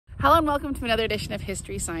Hello and welcome to another edition of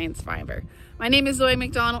History Science Fiber. My name is Zoe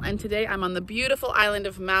McDonald and today I'm on the beautiful island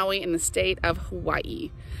of Maui in the state of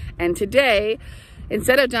Hawaii. And today,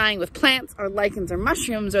 instead of dyeing with plants or lichens or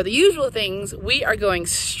mushrooms or the usual things, we are going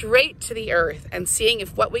straight to the earth and seeing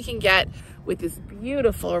if what we can get with this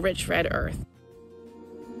beautiful rich red earth.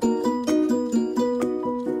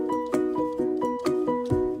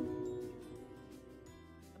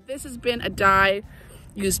 This has been a dye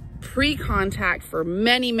used pre-contact for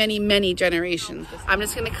many generations. I'm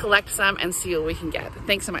just gonna collect some and see what we can get.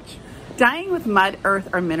 Thanks so much. Dyeing with mud, earth,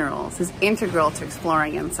 or minerals is integral to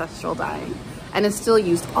exploring ancestral dyeing and is still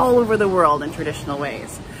used all over the world in traditional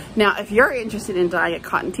ways. Now, if you're interested in dyeing a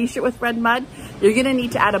cotton t-shirt with red mud, you're gonna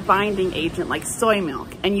need to add a binding agent like soy milk,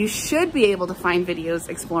 and you should be able to find videos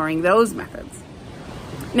exploring those methods.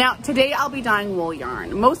 Now, today I'll be dyeing wool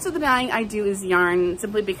yarn. Most of the dyeing I do is yarn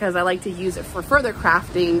simply because I like to use it for further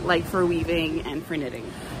crafting, like for weaving and for knitting.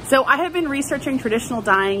 So I have been researching traditional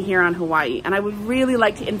dyeing here on Hawaii, and I would really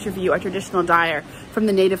like to interview a traditional dyer from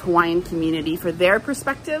the native Hawaiian community for their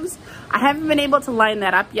perspectives. I haven't been able to line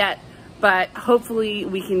that up yet, but hopefully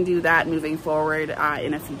we can do that moving forward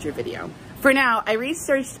in a future video. For now, I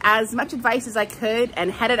researched as much advice as I could and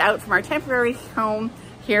headed out from our temporary home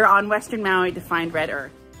here on Western Maui to find red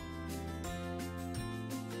earth.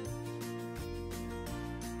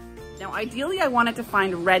 Now, ideally, I wanted to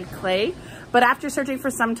find red clay, but after searching for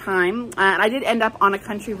some time, I did end up on a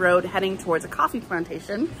country road heading towards a coffee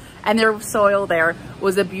plantation, and their soil there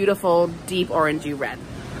was a beautiful, deep orangey red.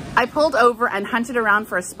 I pulled over and hunted around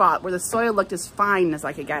for a spot where the soil looked as fine as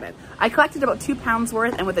I could get it. I collected about 2 pounds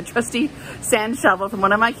worth and with a trusty sand shovel from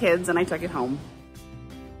one of my kids, and I took it home.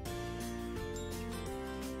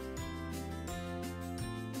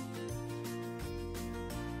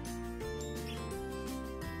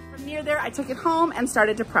 Near there, I took it home and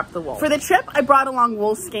started to prep the wool. For the trip, I brought along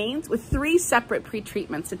wool skeins with 3 separate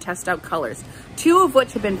pre-treatments to test out colors, 2 of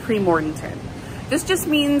which had been pre-mordanted. This just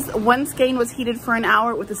means one skein was heated for an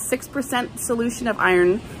hour with a 6% solution of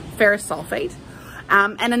iron ferrous sulfate,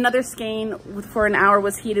 and another skein for an hour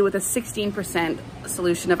was heated with a 16%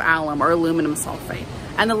 solution of alum or aluminum sulfate,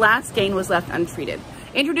 and the last skein was left untreated.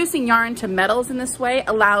 Introducing yarn to metals in this way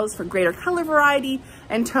allows for greater color variety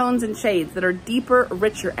and tones and shades that are deeper,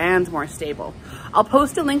 richer, and more stable. I'll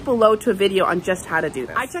post a link below to a video on just how to do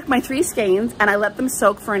this. I took my 3 skeins and I let them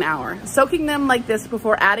soak for an hour. Soaking them like this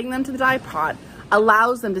before adding them to the dye pot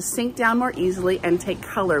allows them to sink down more easily and take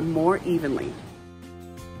color more evenly.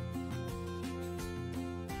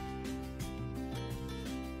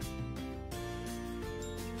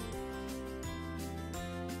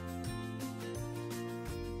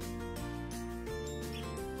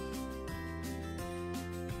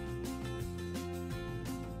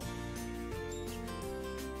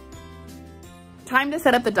 Time to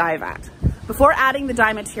set up the dye vat. Before adding the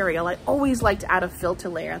dye material, I always like to add a filter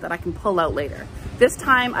layer that I can pull out later. This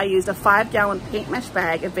time I used a 5-gallon paint mesh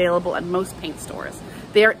bag available at most paint stores.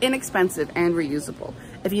 They are inexpensive and reusable.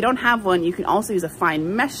 If you don't have one, you can also use a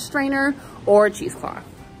fine mesh strainer or a cheesecloth.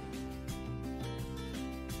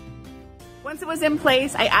 Once it was in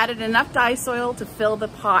place, I added enough dye soil to fill the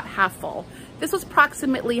pot half full. This was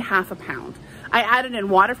approximately half a pound. I added in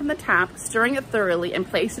water from the tap, stirring it thoroughly, and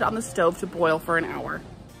placed it on the stove to boil for an hour.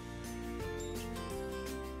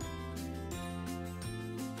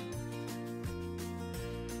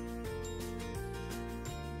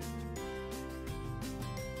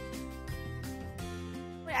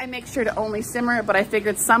 I make sure to only simmer, but I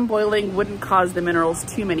figured some boiling wouldn't cause the minerals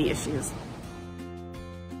too many issues.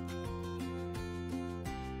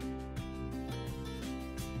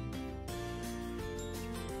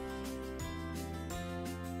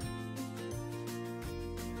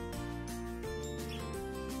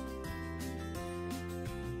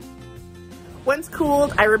 Once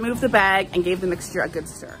cooled, I removed the bag and gave the mixture a good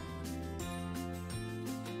stir.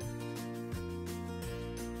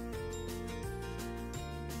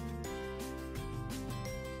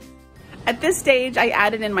 At this stage, I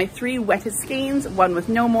added in my 3 wetted skeins, one with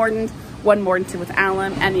no mordant, one mordanted with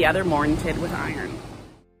alum, and the other mordanted with iron.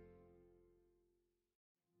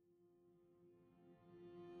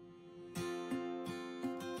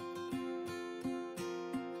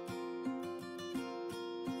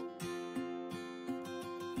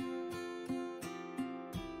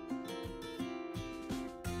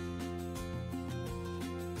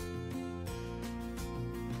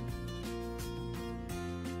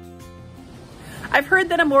 I've heard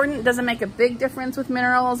that a mordant doesn't make a big difference with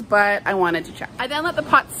minerals, but I wanted to check. I then let the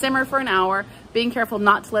pot simmer for an hour, being careful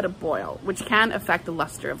not to let it boil, which can affect the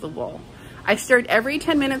luster of the wool. I stirred every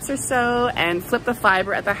 10 minutes or so and flipped the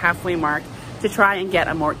fiber at the halfway mark to try and get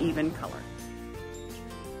a more even color.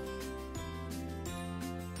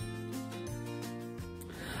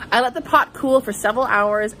 I let the pot cool for several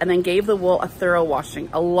hours and then gave the wool a thorough washing.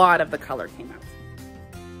 A lot of the color came out.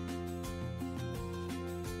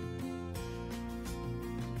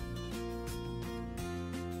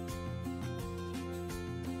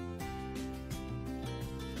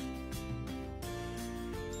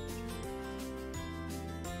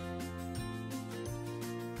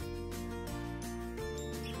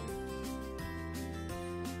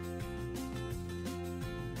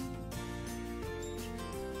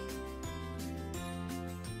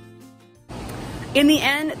 In the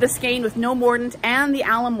end, the skein with no mordant and the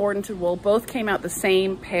alum mordanted wool both came out the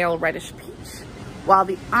same pale reddish peach, while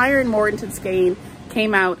the iron mordanted skein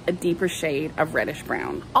came out a deeper shade of reddish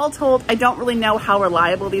brown. All told, I don't really know how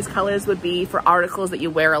reliable these colors would be for articles that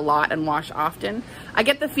you wear a lot and wash often. I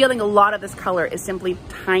get the feeling a lot of this color is simply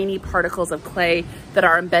tiny particles of clay that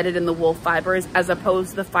are embedded in the wool fibers as opposed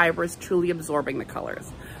to the fibers truly absorbing the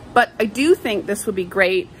colors. But I do think this would be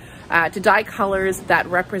great to dye colors that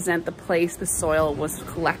represent the place the soil was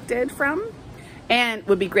collected from, and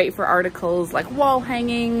would be great for articles like wall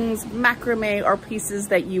hangings, macrame, or pieces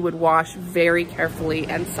that you would wash very carefully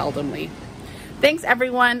and seldomly. Thanks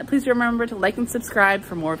everyone. Please remember to like and subscribe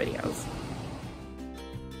for more videos.